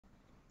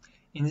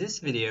In this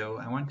video,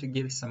 I want to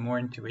give some more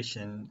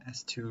intuition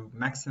as to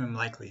maximum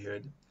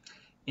likelihood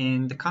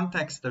in the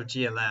context of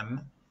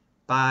GLM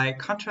by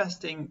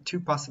contrasting two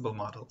possible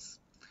models.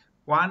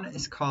 One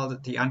is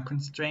called the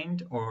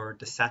unconstrained or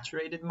the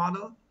saturated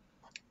model,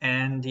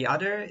 and the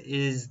other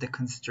is the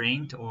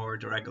constrained or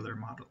the regular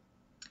model.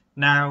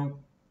 Now,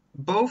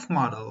 both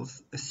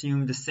models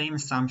assume the same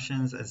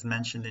assumptions as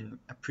mentioned in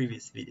a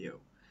previous video,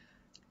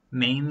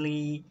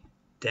 mainly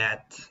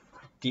that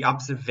the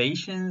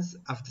observations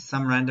of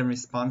some random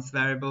response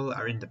variable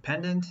are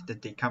independent,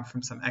 that they come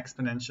from some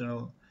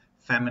exponential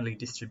family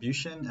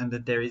distribution, and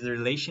that there is a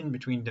relation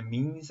between the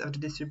means of the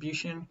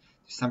distribution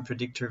to some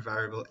predictor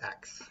variable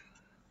x.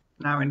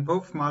 Now, in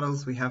both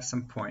models, we have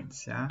some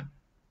points, yeah?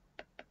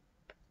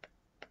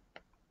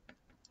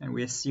 And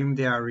we assume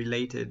they are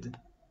related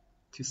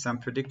to some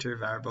predictor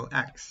variable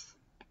x.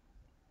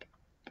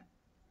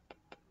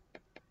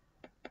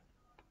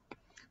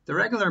 The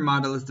regular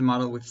model is the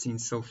model we've seen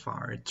so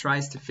far. It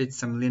tries to fit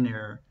some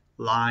linear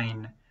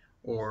line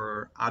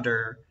or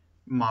other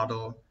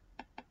model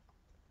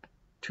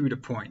to the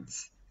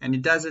points. And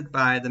it does it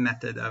by the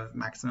method of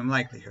maximum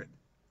likelihood.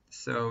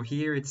 So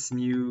here it's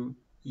mu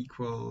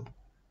equal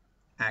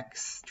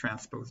x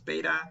transpose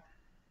beta.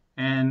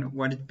 And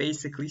what it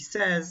basically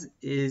says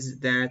is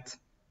that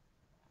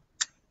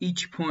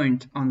each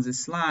point on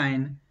this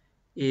line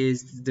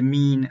is the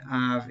mean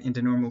of, in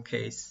the normal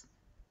case,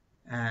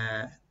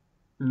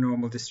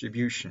 normal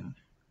distribution.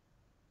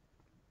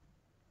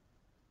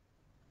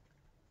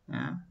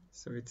 Yeah,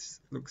 so it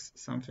looks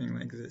something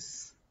like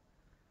this.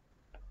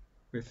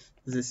 With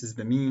this is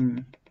the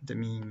mean, the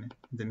mean,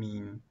 the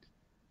mean.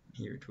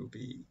 Here it will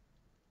be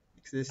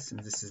like this, and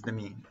this is the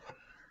mean.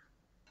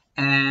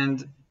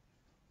 And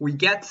we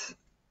get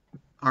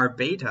our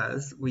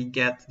betas, we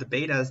get the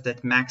betas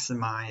that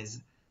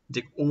maximize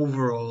the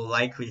overall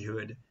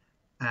likelihood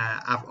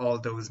of all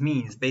those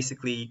means.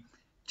 Basically,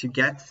 to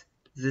get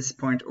this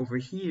point over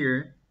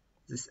here,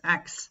 this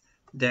x,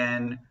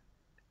 then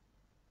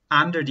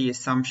under the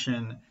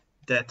assumption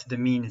that the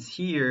mean is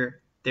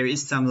here, there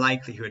is some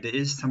likelihood, there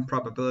is some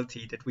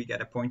probability that we get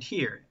a point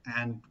here.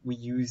 And we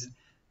use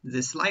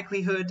this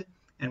likelihood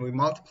and we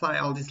multiply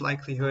all this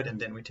likelihood and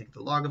then we take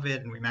the log of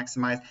it and we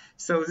maximize.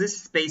 So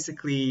this is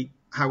basically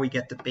how we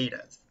get the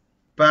betas.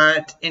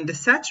 But in the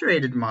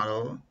saturated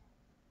model,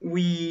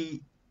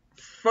 we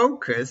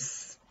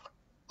focus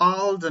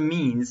all the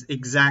means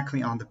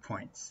exactly on the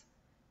points.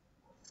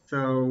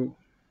 So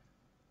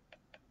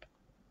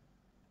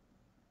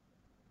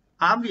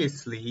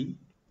obviously,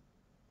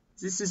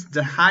 this is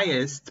the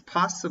highest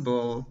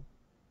possible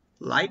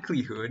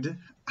likelihood,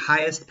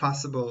 highest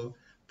possible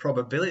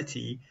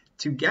probability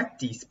to get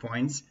these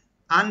points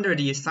under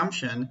the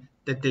assumption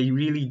that they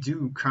really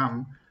do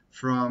come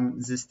from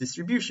this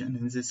distribution,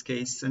 in this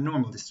case, a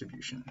normal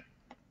distribution.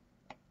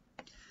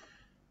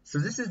 So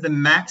this is the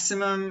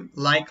maximum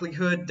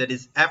likelihood that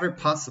is ever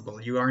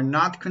possible. You are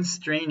not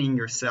constraining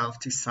yourself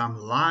to some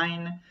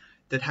line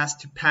that has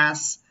to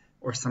pass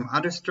or some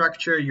other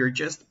structure. You're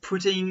just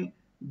putting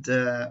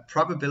the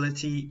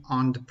probability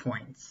on the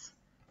points.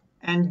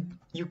 And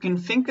you can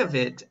think of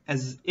it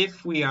as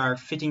if we are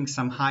fitting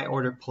some high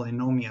order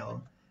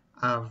polynomial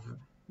of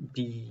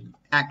the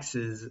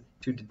x's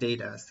to the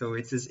data. So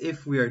it's as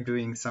if we are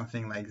doing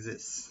something like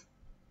this.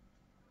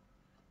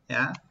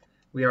 Yeah,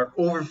 we are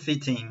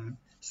overfitting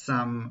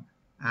some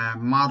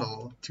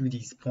model to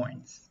these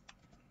points.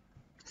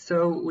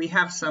 So we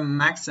have some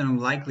maximum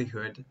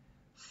likelihood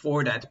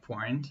for that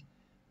point.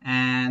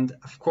 And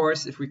of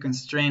course, if we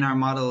constrain our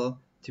model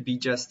to be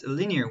just a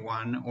linear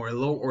one or a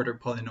low order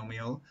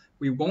polynomial,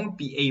 we won't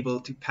be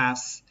able to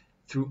pass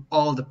through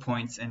all the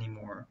points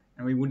anymore,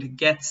 and we would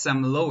get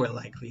some lower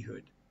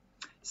likelihood.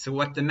 So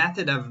what the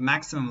method of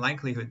maximum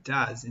likelihood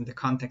does in the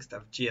context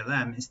of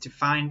GLM is to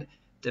find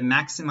the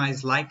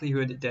maximized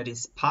likelihood that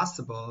is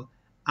possible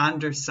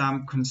under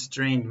some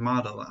constrained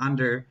model,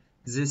 under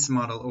this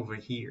model over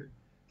here.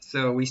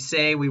 So we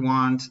say we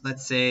want,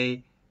 let's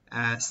say,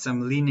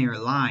 some linear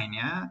line,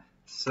 yeah?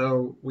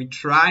 So we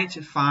try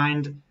to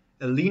find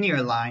a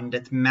linear line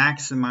that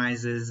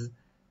maximizes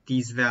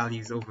these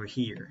values over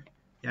here,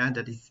 yeah?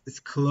 That is as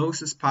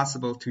close as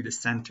possible to the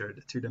center,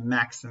 to the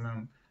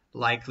maximum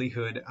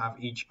likelihood of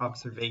each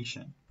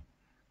observation.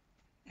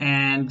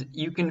 And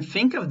you can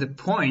think of the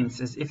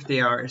points as if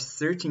they are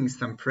asserting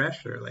some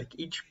pressure, like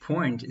each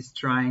point is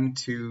trying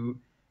to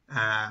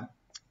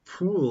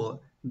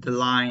pull the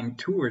line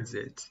towards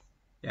it,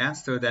 yeah,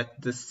 so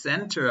that the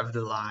center of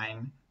the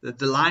line, that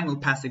the line will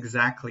pass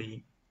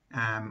exactly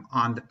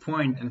on the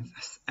point, and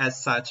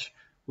as such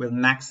will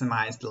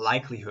maximize the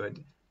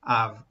likelihood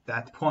of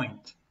that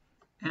point.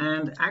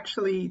 And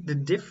actually, the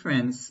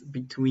difference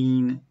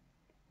between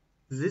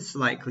this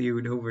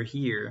likelihood over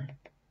here,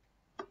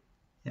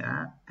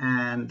 yeah,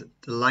 and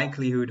the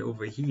likelihood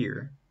over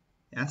here,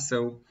 yeah,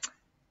 so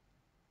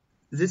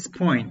this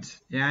point,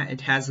 yeah,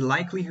 it has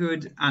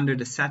likelihood under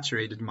the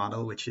saturated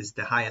model, which is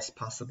the highest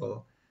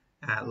possible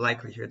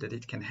likelihood that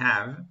it can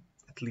have,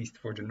 at least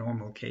for the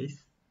normal case.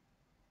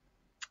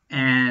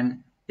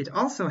 And it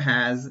also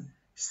has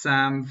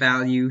some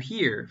value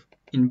here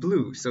in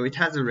blue. So it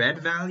has a red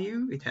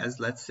value. It has,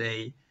 let's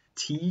say,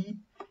 t,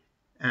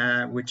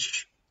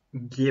 which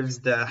gives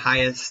the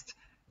highest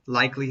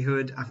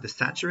likelihood of the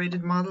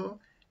saturated model.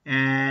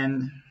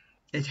 And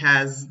it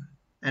has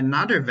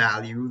another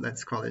value,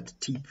 let's call it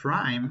t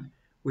prime,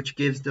 which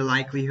gives the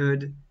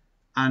likelihood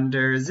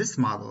under this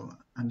model,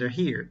 under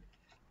here.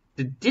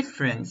 The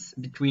difference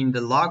between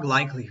the log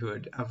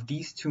likelihood of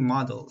these two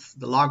models,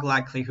 the log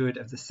likelihood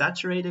of the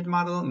saturated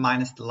model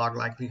minus the log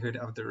likelihood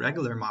of the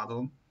regular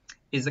model,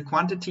 is a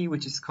quantity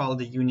which is called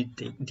the unit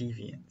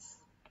deviance.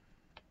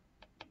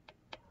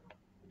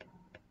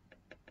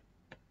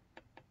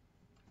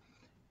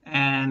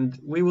 And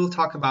we will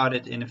talk about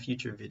it in a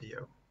future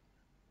video.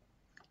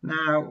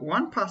 Now,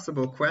 one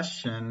possible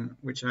question,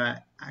 which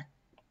I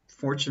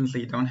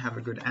fortunately don't have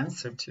a good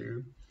answer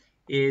to,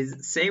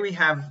 is say we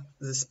have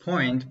this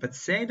point, but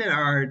say that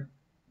our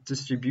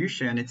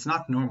distribution, it's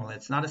not normal,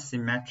 it's not a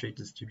symmetric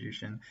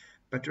distribution,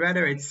 but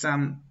rather it's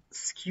some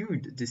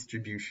skewed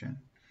distribution.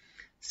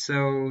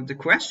 So the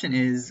question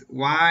is,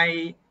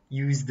 why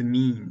use the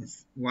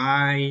means?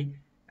 Why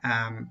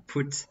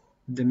put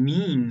the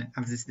mean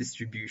of this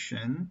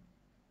distribution?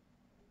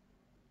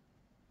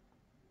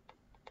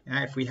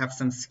 If we have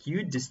some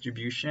skewed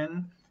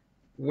distribution,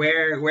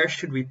 where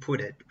should we put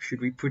it?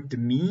 Should we put the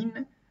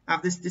mean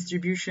of this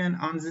distribution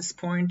on this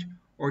point,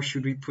 or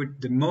should we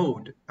put the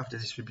mode of the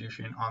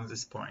distribution on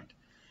this point?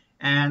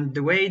 And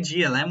the way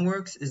GLM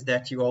works is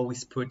that you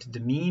always put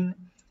the mean,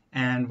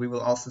 and we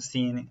will also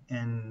see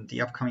in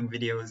the upcoming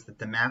videos that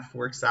the math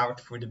works out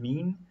for the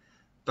mean.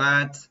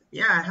 But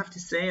yeah, I have to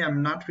say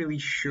I'm not really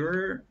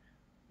sure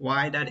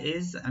why that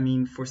is. I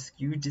mean, for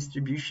skewed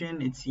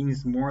distribution, it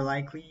seems more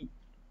likely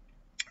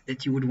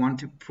that you would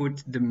want to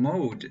put the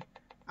mode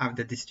of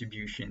the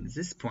distribution,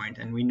 this point,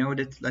 and we know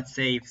that, let's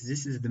say, if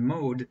this is the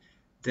mode,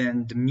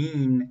 then the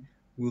mean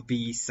will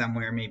be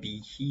somewhere maybe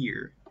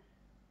here.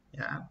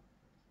 Yeah.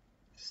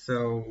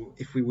 So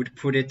if we would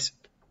put it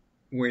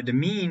where the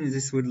mean,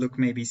 this would look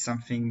maybe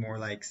something more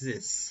like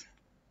this.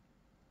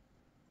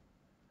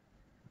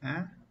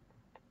 Yeah?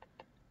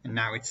 And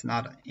now it's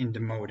not in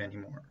the mode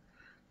anymore.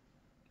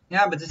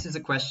 Yeah, but this is a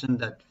question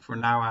that for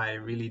now I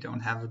really don't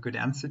have a good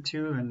answer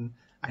to, and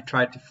I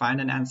tried to find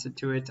an answer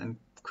to it and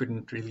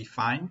couldn't really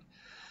find.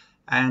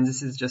 And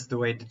this is just the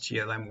way the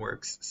GLM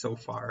works so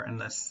far,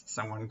 unless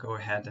someone go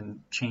ahead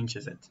and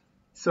changes it.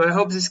 So I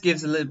hope this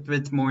gives a little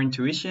bit more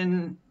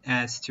intuition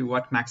as to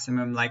what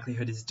maximum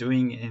likelihood is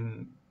doing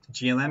in the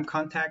GLM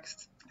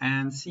context,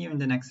 and see you in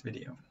the next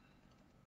video.